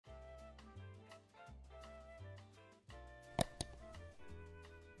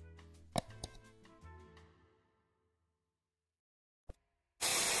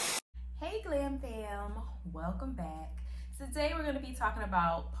welcome back. Today we're going to be talking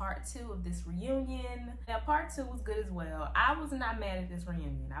about part 2 of this reunion. Now part 2 was good as well. I was not mad at this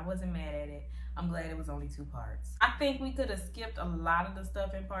reunion. I wasn't mad at it. I'm glad it was only 2 parts. I think we could have skipped a lot of the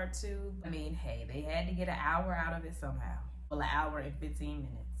stuff in part 2. I mean, hey, they had to get an hour out of it somehow. Well, an hour and 15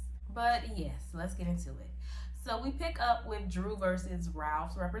 minutes. But yes, let's get into it. So we pick up with Drew versus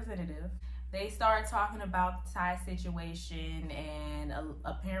Ralph's representative. They started talking about the Ty situation, and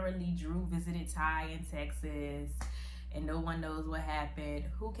apparently Drew visited Ty in Texas, and no one knows what happened.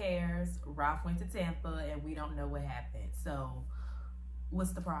 Who cares? Ralph went to Tampa, and we don't know what happened. So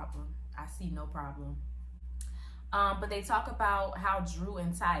what's the problem? I see no problem. But they talk about how Drew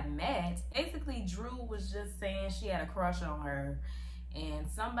and Ty met. Basically, Drew was just saying she had a crush on her, and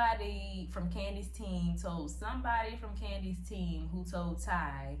somebody from Kandi's team told somebody from Kandi's team who told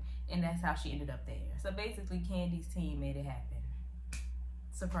Ty, and that's how she ended up there. So basically, Kandi's team made it happen.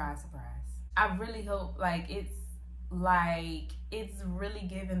 Surprise, surprise. I really hope, it's really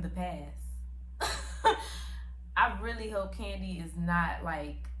given the pass. I really hope Kandi is not,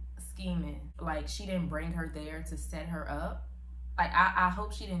 scheming. Like, she didn't bring her there to set her up. I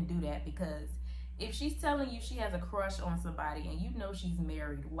hope she didn't do that, because if she's telling you she has a crush on somebody and you know she's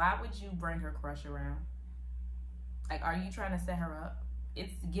married, why would you bring her crush around? Like, are you trying to set her up?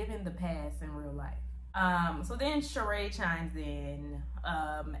 It's given the pass in real life. So then Sheree chimes in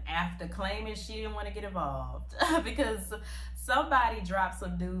after claiming she didn't want to get involved because somebody dropped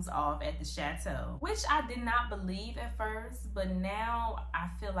some dudes off at the chateau, which I did not believe at first, but now I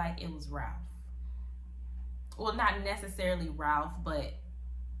feel like it was Ralph. Well, not necessarily Ralph, but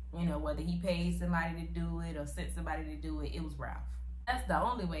you know, whether he paid somebody to do it or sent somebody to do it, it was Ralph. That's the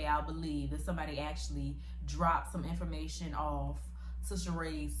only way I'll believe that somebody actually dropped some information off to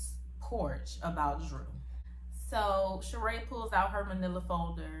Sheree's porch about Drew. So Sheree pulls out her manila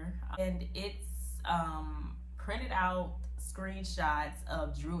folder, and it's printed out screenshots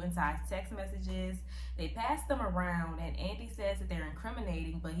of Drew and Ty's text messages. They pass them around, and Andy says that they're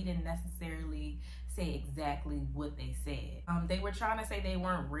incriminating, but he didn't necessarily say exactly what they said. They were trying to say they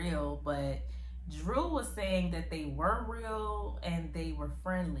weren't real, but Drew was saying that they were real and they were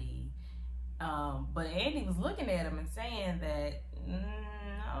friendly. But Andy was looking at him and saying that,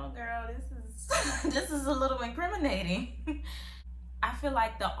 no, girl, this is a little incriminating. I feel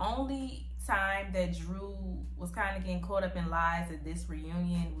like the only time that Drew was kind of getting caught up in lies at this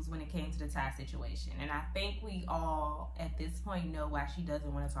reunion was when it came to the Ty situation. And I think we all, at this point, know why she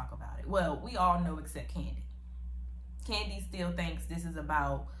doesn't want to talk about it. Well, we all know except Kandi. Kandi still thinks this is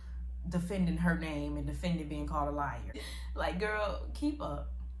about defending her name and defending being called a liar. Like, girl, keep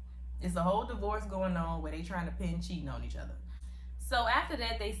up. It's a whole divorce going on where they trying to pin cheating on each other. So after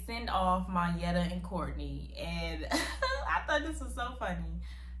that, they send off Mayetta and Courtney. And I thought this was so funny.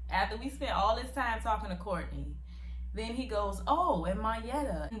 After we spent all this time talking to Courtney, then he goes, oh, and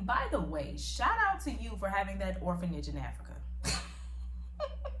Mayetta. And by the way, shout out to you for having that orphanage in Africa.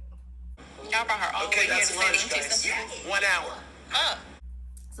 Y'all brought her all okay, that's lunch, guys. 1 hour.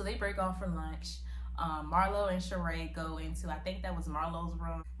 So they break off for lunch. Marlo and Sheree go into, I think that was Marlo's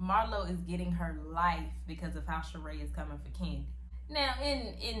room. Marlo is getting her life because of how Sheree is coming for Kandi. Now,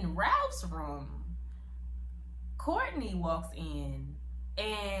 in Ralph's room, Courtney walks in,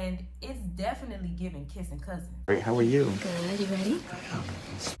 and it's definitely giving kissing cousins. Great, how are you? Good, you ready?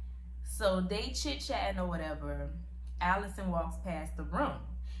 So they chit-chatting or whatever. Allison walks past the room,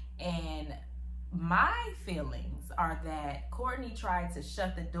 and my feelings are that Courtney tried to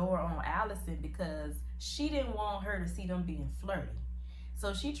shut the door on Allison because she didn't want her to see them being flirty.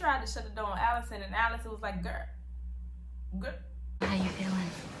 So she tried to shut the door on Allison, and Allison was like, girl. How you feeling?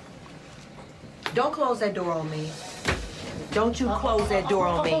 Don't close that door on me. Don't you close that door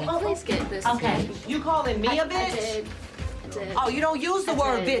on me. Please get this. Okay. You calling me a bitch? I did. Oh, you don't use the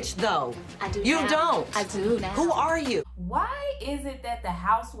word bitch, though. I do You now. don't. I do now. Who are you? Why is it that the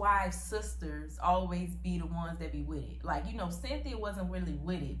housewives' sisters always be the ones that be with it? Like, you know, Cynthia wasn't really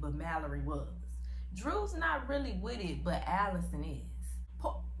with it, but Mallory was. Drew's not really with it, but Allison is.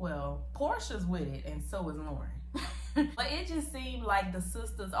 Portia's with it, and so is Lauren. But it just seemed like the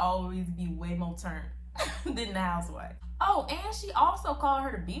sisters always be way more turned than the housewife. Oh, and she also called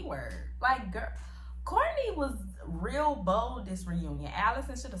her the B word. Like, girl, Courtney was real bold this reunion.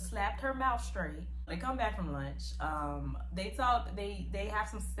 Allison should have slapped her mouth straight. They come back from lunch. They talk. They have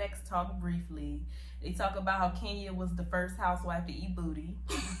some sex talk briefly. They talk about how Kenya was the first housewife to eat booty.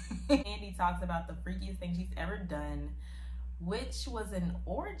 Kandi talks about the freakiest thing she's ever done, which was an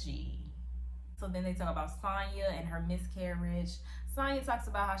orgy. So then they talk about Sonya and her miscarriage. Sonya talks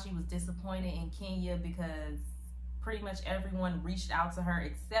about how she was disappointed in Kenya because pretty much everyone reached out to her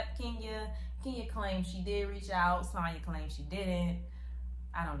except Kenya. Kenya claimed she did reach out. Sonya claimed she didn't.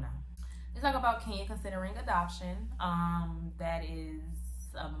 I don't know. Let's talk about Kenya considering adoption. That is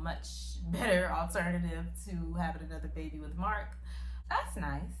a much better alternative to having another baby with Mark. That's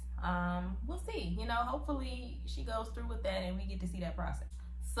nice. We'll see. You know, hopefully she goes through with that and we get to see that process.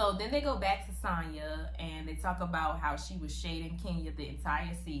 So then they go back to Sonya and they talk about how she was shading Kenya the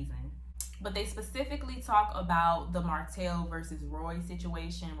entire season. But they specifically talk about the Martell versus Roy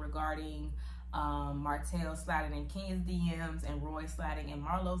situation regarding Martell sliding in Kenya's DMs and Roy sliding in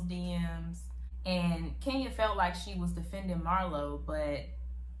Marlo's DMs. And Kenya felt like she was defending Marlo, but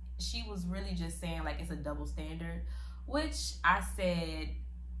she was really just saying like it's a double standard, which I said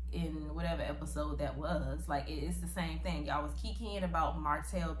in whatever episode that was. Like, it's the same thing. Y'all was kikiing about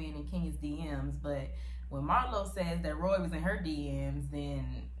Martell being in Kenya's DMs, but when Marlo says that Roy was in her DMs, then,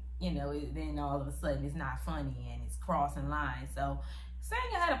 you know, then all of a sudden it's not funny and it's crossing lines. So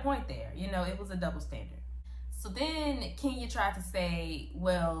Sonya had a point there. You know, it was a double standard. So then Kenya tried to say,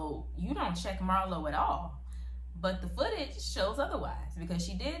 well, you don't check Marlo at all. But the footage shows otherwise, because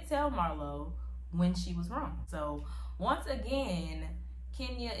she did tell Marlo when she was wrong. So once again,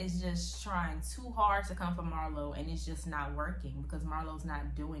 Kenya is just trying too hard to come for Marlo, and it's just not working because Marlo's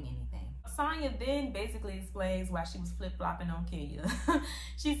not doing anything. Sonya then basically explains why she was flip-flopping on Kenya.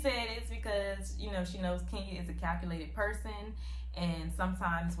 She said it's because, you know, she knows Kenya is a calculated person, and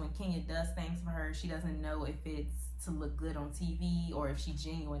sometimes when Kenya does things for her, she doesn't know if it's to look good on TV or if she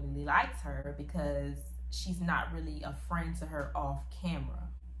genuinely likes her, because she's not really a friend to her off camera.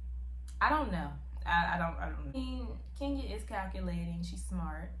 I don't know. I don't know. I mean, Kenya is calculating. She's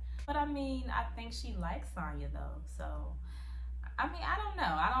smart. But I mean, I think she likes Sonya though. So, I mean, I don't know.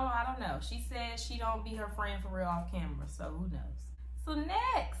 I don't know. She said she don't be her friend for real off camera. So who knows? So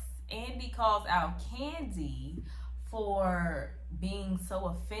next, Andy calls out Kandi for being so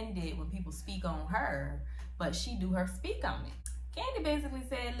offended when people speak on her, but she do her speak on it. Kandi basically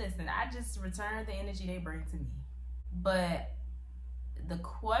said, listen, I just return the energy they bring to me. But the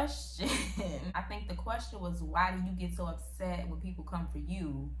question, I think the question was, why do you get so upset when people come for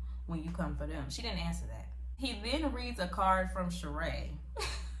you when you come for them? She didn't answer that. He then reads a card from Sheree.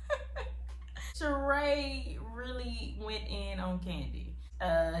 Sheree really went in on Kandi.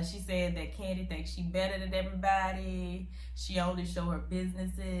 She said that Kandi thinks she better than everybody. She only show her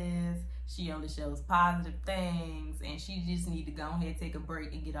businesses. She only shows positive things, and she just need to go ahead, take a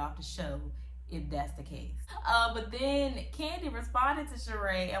break, and get off the show if that's the case. But then Kandi responded to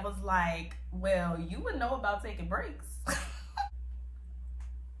Sheree and was like, well, you would know about taking breaks.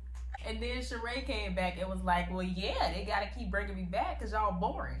 And then Sheree came back and was like, well, yeah, they gotta keep bringing me back because y'all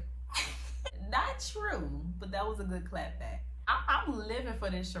boring. Not true, but that was a good clap back. I'm living for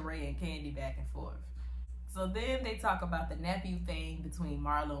this Sheree and Kandi back and forth. So then they talk about the nephew thing between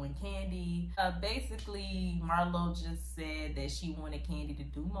Marlo and Kandi. Basically, Marlo just said that she wanted Kandi to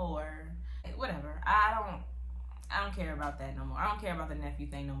do more. Whatever. I don't care about that no more. I don't care about the nephew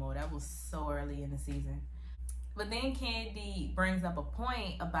thing no more. That was so early in the season. But then Kandi brings up a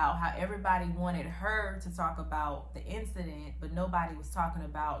point about how everybody wanted her to talk about the incident, but nobody was talking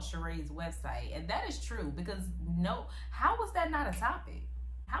about Sheree's website. And that is true, because how was that not a topic?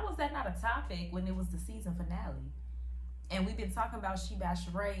 How was that not a topic when it was the season finale? And we've been talking about She by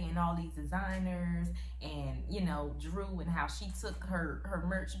Sheree and all these designers and, you know, Drew and how she took her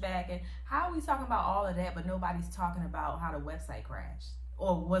merch back. And how are we talking about all of that, but nobody's talking about how the website crashed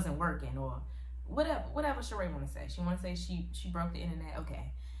or wasn't working or whatever Sheree want to say. She want to say she broke the internet.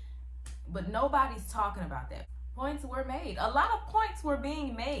 Okay. But nobody's talking about that. Points were made. A lot of points were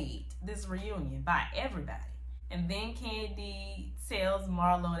being made this reunion by everybody. And then Kandi tells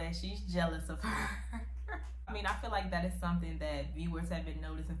Marlo that she's jealous of her. I mean, I feel like that is something that viewers have been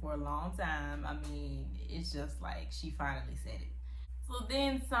noticing for a long time. I mean, it's just like she finally said it. So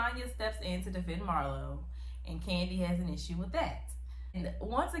then Sonya steps in to defend Marlo, and Kandi has an issue with that. And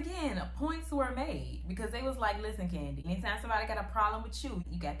once again, points were made, because they was like, listen, Kandi, anytime somebody got a problem with you,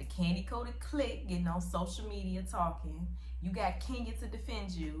 you got the Kandi-coded clique getting on social media talking. You got Kenya to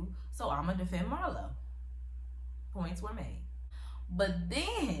defend you, so I'm going to defend Marlo. Points were made. But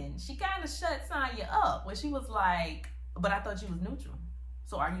then she kind of shut Sonya up when she was like, but I thought you was neutral.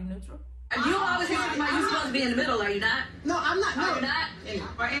 So are you neutral? Are you always talking about you supposed to be in the middle, are you not? No, I'm not. No, you're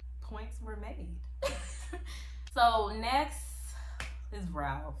not. Points were made. So next is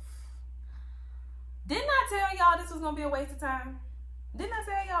Ralph. Didn't I tell y'all this was going to be a waste of time? Didn't I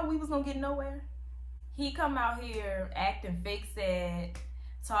tell y'all we was going to get nowhere? He come out here acting fake sad,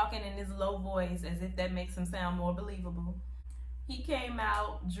 talking in his low voice as if that makes him sound more believable. He came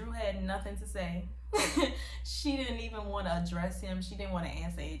out, Drew had nothing to say. She didn't even want to address him. She didn't want to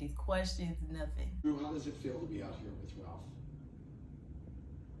answer any of these questions, nothing. Drew, how does it feel to be out here with Ralph?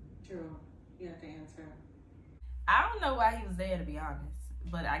 Drew, you have to answer. I don't know why he was there, to be honest,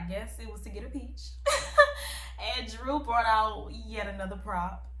 but I guess it was to get a peach. And Drew brought out yet another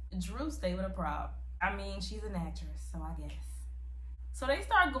prop. Drew stayed with a prop. I mean, she's an actress, so I guess. So they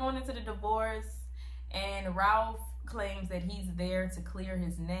start going into the divorce, and Ralph claims that he's there to clear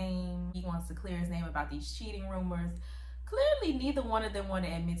his name. He wants to clear his name about these cheating rumors. Clearly, neither one of them want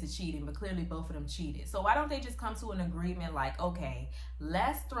to admit to cheating, but clearly both of them cheated. So why don't they just come to an agreement like, okay,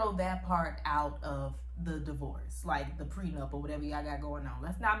 let's throw that part out of the divorce, like the prenup or whatever y'all got going on.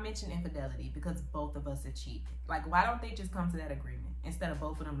 Let's not mention infidelity because both of us have cheated. Like, why don't they just come to that agreement instead of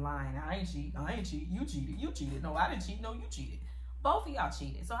both of them lying? I ain't cheat, you cheated. No, I didn't cheat, no, you cheated. Both of y'all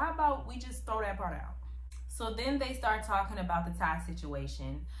cheated. So how about we just throw that part out? So then they start talking about the Ty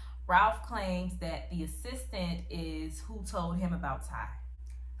situation. Ralph claims that the assistant is who told him about Ty.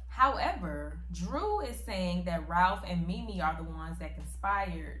 However, Drew is saying that Ralph and Mimi are the ones that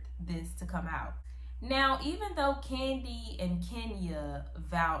conspired this to come out. Now, even though Kandi and Kenya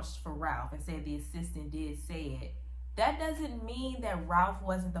vouched for Ralph and said the assistant did say it, that doesn't mean that Ralph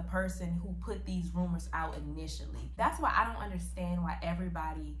wasn't the person who put these rumors out initially. That's why I don't understand why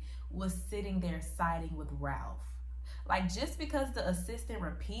everybody was sitting there siding with Ralph. Like, just because the assistant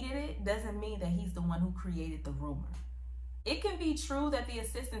repeated it doesn't mean that he's the one who created the rumor. It can be true that the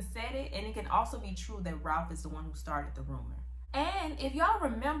assistant said it, and it can also be true that Ralph is the one who started the rumor. And if y'all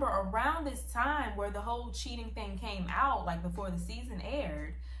remember, around this time where the whole cheating thing came out, like before the season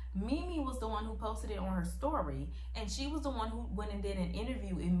aired, Mimi was the one who posted it on her story, and she was the one who went and did an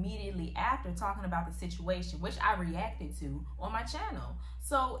interview immediately after talking about the situation, which I reacted to on my channel.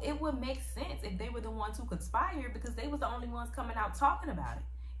 So it would make sense if they were the ones who conspired because they was the only ones coming out talking about it.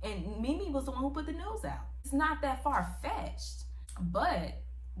 And Mimi was the one who put the news out. It's not that far-fetched, but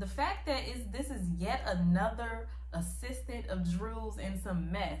the fact that this is yet another assistant of Drew's in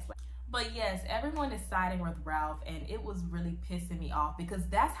some mess. But yes, everyone is siding with Ralph, and it was really pissing me off because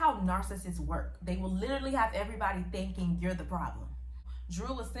that's how narcissists work. They will literally have everybody thinking you're the problem.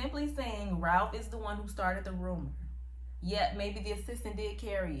 Drew was simply saying Ralph is the one who started the rumor. Yeah, maybe the assistant did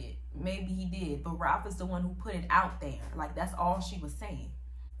carry it. Maybe he did, but Ralph is the one who put it out there. Like, that's all she was saying.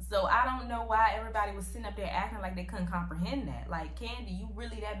 So I don't know why everybody was sitting up there acting like they couldn't comprehend that. Like, Kandi, you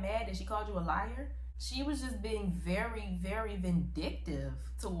really that mad that she called you a liar? She was just being very, very vindictive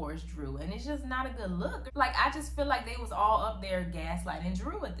towards Drew, and it's just not a good look. Like, I just feel like they was all up there gaslighting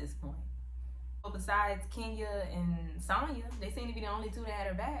Drew at this point. But besides Kenya and Sonya, they seem to be the only two that had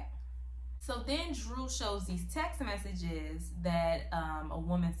her back. So then Drew shows these text messages that a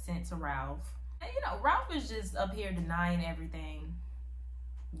woman sent to Ralph. And, you know, Ralph is just up here denying everything,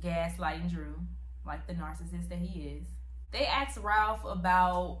 gaslighting Drew, like the narcissist that he is. They asked Ralph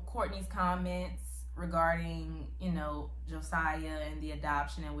about Courtney's comments regarding, you know, Josiah and the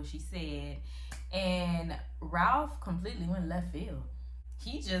adoption and what she said. And Ralph completely went left field.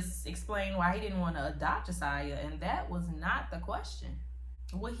 He just explained why he didn't want to adopt Josiah, and that was not the question.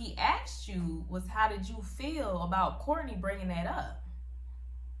 What he asked you was, how did you feel about Courtney bringing that up?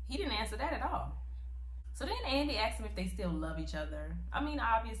 He didn't answer that at all. So then Andy asked him if they still love each other. I mean,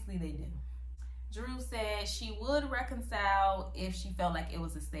 obviously they do. Drew said she would reconcile if she felt like it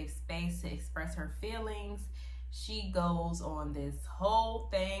was a safe space to express her feelings. She goes on this whole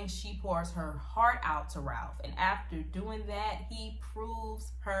thing. She pours her heart out to Ralph. And after doing that, he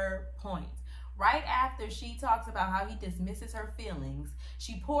proves her point. Right after she talks about how he dismisses her feelings,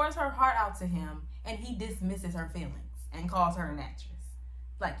 she pours her heart out to him, and he dismisses her feelings and calls her an actress.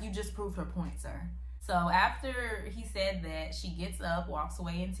 Like, you just proved her point, sir. So after he said that, she gets up, walks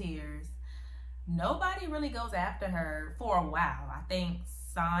away in tears. Nobody really goes after her for a while. I think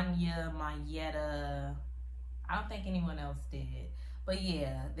Sonya, Mayetta, I don't think anyone else did. But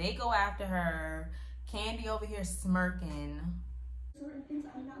yeah, they go after her. Kandi over here smirking. Certain things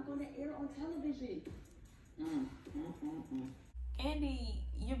are not going to air on television. Kandi,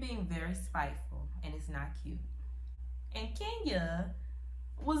 you're being very spiteful, and it's not cute. And Kenya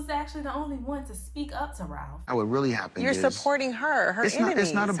was actually the only one to speak up to Ralph. What really happened You're is... supporting her it's enemies. Not,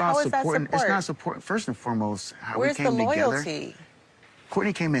 it's not about how supporting. Is that support? It's not support. First and foremost, how Where's we came the together. loyalty?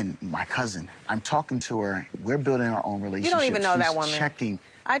 Courtney came in, my cousin. I'm talking to her. We're building our own relationship. You don't even know that woman. Checking.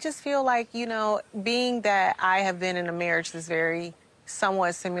 I just feel like, you know, being that I have been in a marriage that's very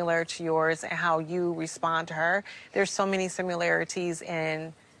somewhat similar to yours and how you respond to her, there's so many similarities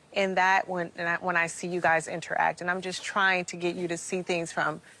in in that when I see you guys interact. And I'm just trying to get you to see things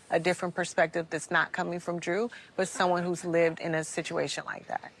from a different perspective that's not coming from Drew, but someone who's lived in a situation like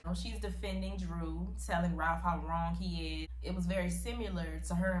that. She's defending Drew, telling Ralph how wrong he is. It was very similar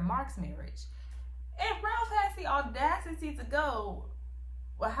to her and Mark's marriage. And Ralph has the audacity to go,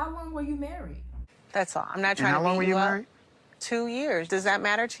 well, how long were you married? That's all. I'm not trying to beat you up. How long were you married? 2 years. Does that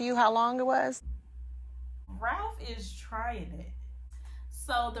matter to you how long it was? Ralph is trying it.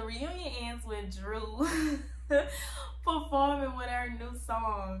 So the reunion ends with Drew performing with her new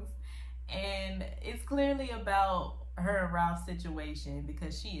songs. And it's clearly about her and Ralph's situation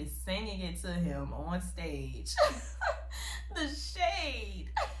because she is singing it to him on stage. The shade.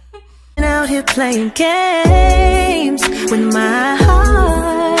 Out here playing games with my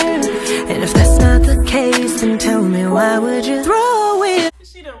heart. And if that's not the case, then tell me why would you throw it?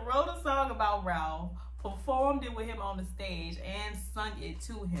 She done wrote a song about Ralph, performed it with him on the stage, and sung it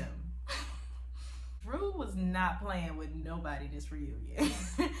to him. Drew was not playing with nobody this reunion.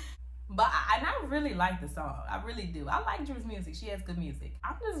 But I really like the song. I really do. I like Drew's music. She has good music.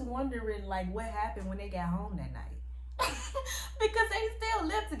 I'm just wondering, like, what happened when they got home that night? Because they still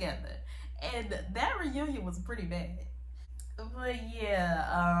lived together. And that reunion was pretty bad. But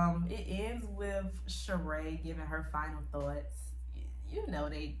yeah, it ends with Sheree giving her final thoughts. You know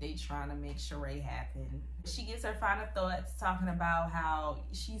they trying to make Sheree happen. She gives her final thoughts talking about how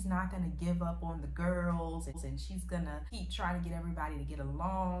she's not going to give up on the girls and she's going to keep trying to get everybody to get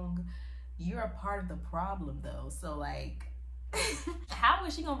along. You're a part of the problem though. So like, how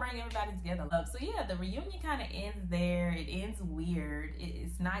is she going to bring everybody together? So yeah, the reunion kind of ends there. It ends weird.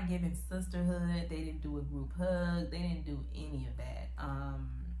 It's not giving sisterhood. They didn't do a group hug. They didn't do any of that.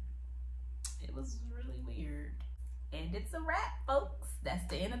 It was really weird. And it's a wrap, folks. That's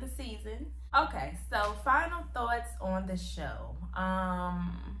the end of the season. Okay, so final thoughts on the show. I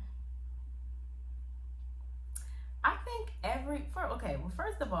think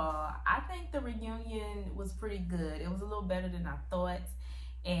first of all, I think the reunion was pretty good. It was a little better than I thought.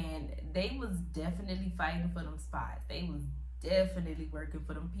 And they was definitely fighting for them spots. They was definitely working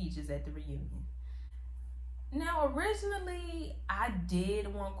for them peaches at the reunion. Now, originally, I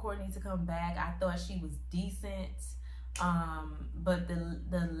did want Courtney to come back. I thought she was decent. But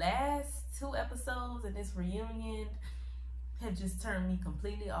the last 2 episodes in this reunion have just turned me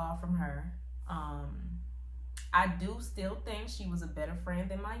completely off from her. I do still think she was a better friend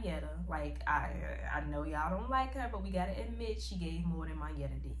than Mayetta. Like, I know y'all don't like her, but we gotta admit she gave more than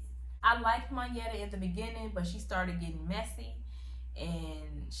Mayetta did. I liked Mayetta at the beginning, but she started getting messy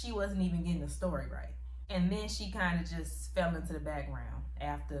and she wasn't even getting the story right. And then she kind of just fell into the background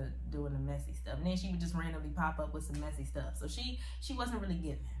after doing the messy stuff. And then she would just randomly pop up with some messy stuff. So she wasn't really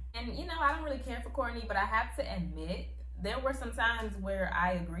giving. And, you know, I don't really care for Courtney, but I have to admit, there were some times where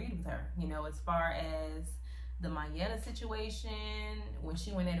I agreed with her, you know, as far as the Mayetta situation, when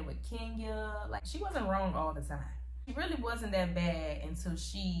she went at it with Kenya. Like, she wasn't wrong all the time. She really wasn't that bad until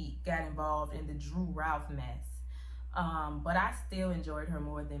she got involved in the Drew-Ralph mess. But I still enjoyed her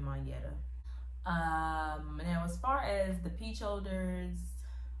more than Mayetta. Now as far as the peach holders,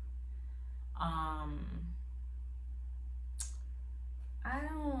 I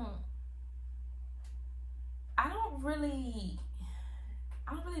don't really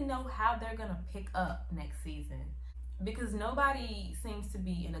know how they're gonna pick up next season because nobody seems to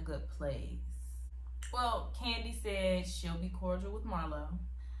be in a good place. Well, Kandi said she'll be cordial with Marlo.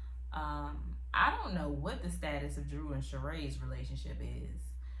 I don't know what the status of Drew and Sheree's relationship is.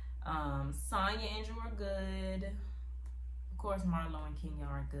 Sonya and Drew are good. Of course, Marlo and Kenya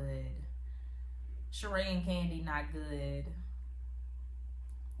aren't good. Sheree and Kandi not good.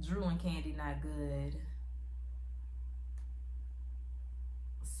 Drew and Kandi not good.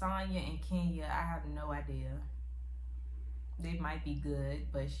 Sonya and Kenya, I have no idea. They might be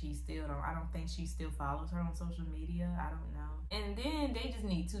good, but I don't think she still follows her on social media. I don't know. And then they just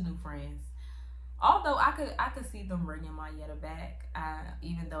need 2 new friends. Although I could see them bringing Mayetta back,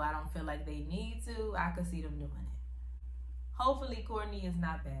 even though I don't feel like they need to, I could see them doing it. Hopefully Courtney is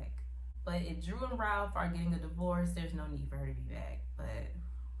not back. But if Drew and Ralph are getting a divorce, there's no need for her to be back. But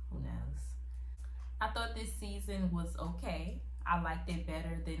who knows? I thought this season was okay. I liked it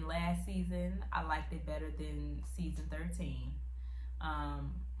better than last season. I liked it better than season 13.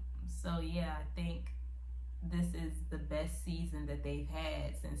 So yeah, I think this is the best season that they've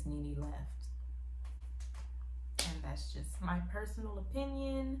had since Nene left. And that's just my personal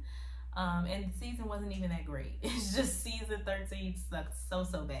opinion. And the season wasn't even that great. It's just season 13 sucked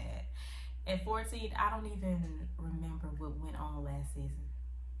so bad. And 14, I don't even remember what went on last season.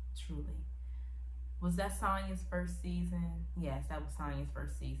 Truly. Was that Sonya's first season? Yes, that was Sonya's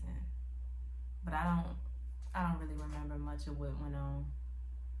first season. But I don't really remember much of what went on.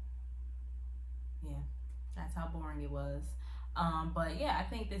 Yeah, that's how boring it was. But yeah, I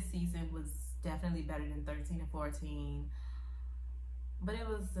think this season was definitely better than 13 and 14. But it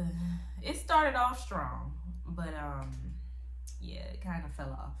was, it started off strong, but yeah, it kind of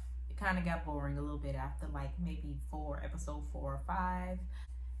fell off. It kind of got boring a little bit after like maybe episode 4 or 5.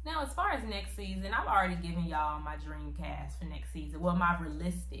 Now, as far as next season, I've already given y'all my dream cast for next season. Well, my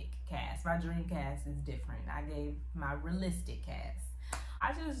realistic cast. My dream cast is different. I gave my realistic cast.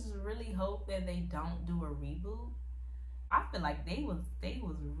 I just really hope that they don't do a reboot. I feel like they was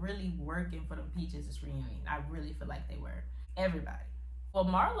really working for the Peaches reunion. I really feel like they were. Everybody. Well,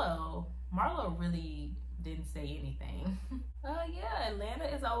 Marlo really didn't say anything. Yeah, Atlanta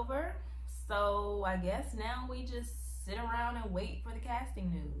is over. So I guess now we just sit around and wait for the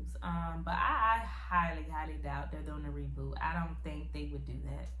casting news. But I highly, highly doubt they're doing a reboot. I don't think they would do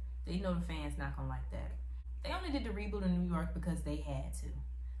that. They know the fans not gonna like that. They only did the reboot in New York because they had to.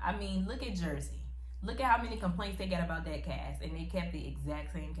 I mean, look at Jersey. Look at how many complaints they got about that cast, and they kept the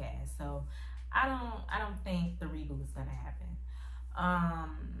exact same cast. So I don't think the reboot is gonna happen.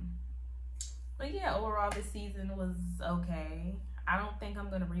 But yeah, overall this season was okay. I don't think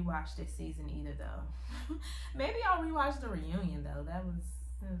I'm gonna rewatch this season either though. Maybe I'll rewatch the reunion though. That was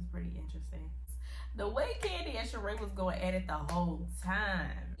pretty interesting. The way Kandi and Sheree was going at it the whole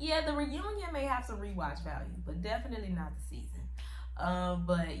time. Yeah, the reunion may have some rewatch value, but definitely not the season.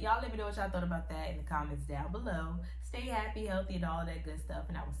 But y'all let me know what y'all thought about that in the comments down below. Stay happy, healthy, and all that good stuff.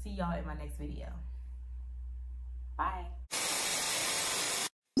 And I will see y'all in my next video. Bye.